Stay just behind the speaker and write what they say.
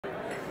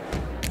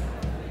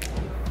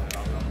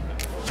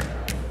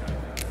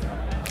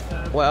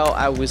Well,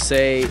 I would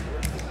say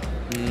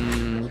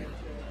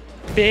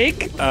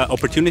big,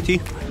 opportunity,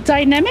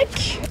 dynamic,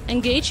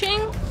 engaging,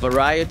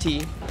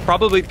 variety,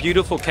 probably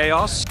beautiful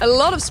chaos, a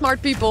lot of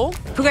smart people,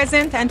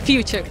 present and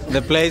future.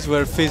 The place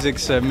where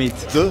physics meet.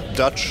 The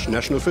Dutch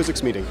National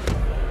Physics Meeting.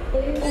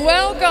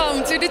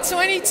 Welcome to the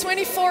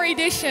 2024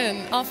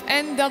 edition of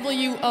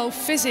NWO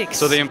Physics.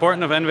 So the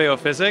importance of NWO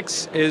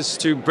Physics is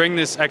to bring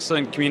this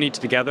excellent community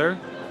together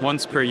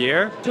once per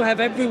year. to have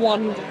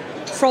everyone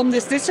from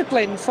this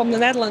discipline, from the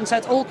Netherlands,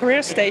 at all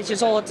career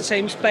stages, all at the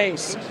same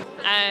space.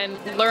 and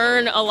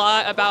learn a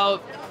lot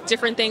about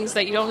different things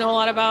that you don't know a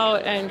lot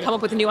about and come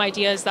up with new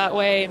ideas that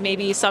way,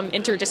 maybe some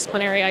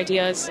interdisciplinary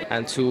ideas.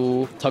 and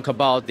to talk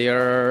about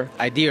their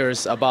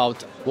ideas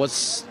about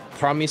what's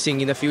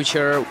promising in the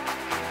future.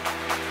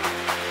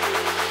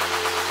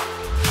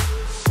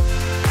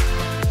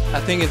 I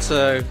think it's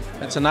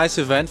a nice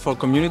event for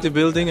community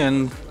building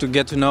and to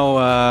get to know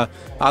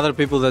other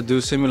people that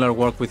do similar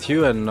work with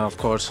you, and of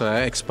course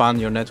expand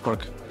your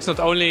network. It's not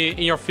only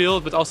in your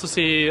field, but also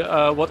see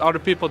what other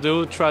people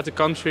do throughout the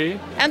country.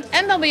 And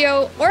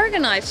NWO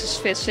organizes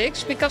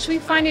physics because we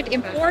find it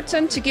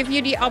important to give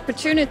you the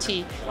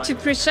opportunity to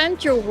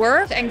present your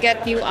work and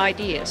get new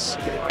ideas.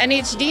 And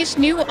it's these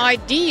new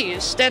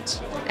ideas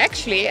that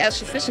actually,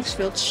 as a physics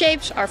field,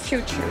 shapes our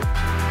future.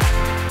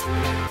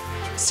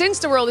 Since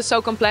the world is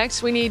so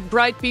complex, we need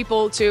bright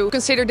people to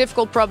consider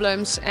difficult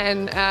problems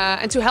and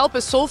to help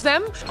us solve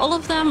them. All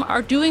of them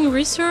are doing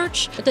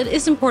research that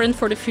is important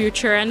for the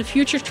future and the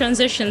future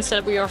transitions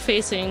that we are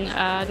facing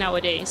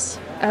nowadays.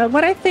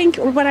 What I think,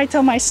 or what I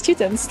tell my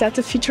students, that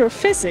the future of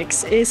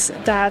physics is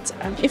that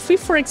if we,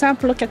 for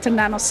example, look at the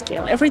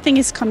nanoscale, everything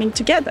is coming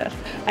together.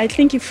 I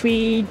think if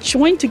we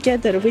join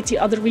together with the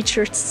other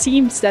research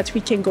teams, that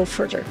we can go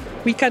further.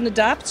 We can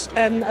adapt,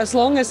 and as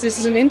long as this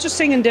is an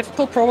interesting and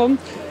difficult problem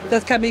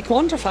that can be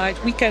quantified,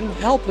 we can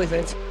help with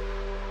it.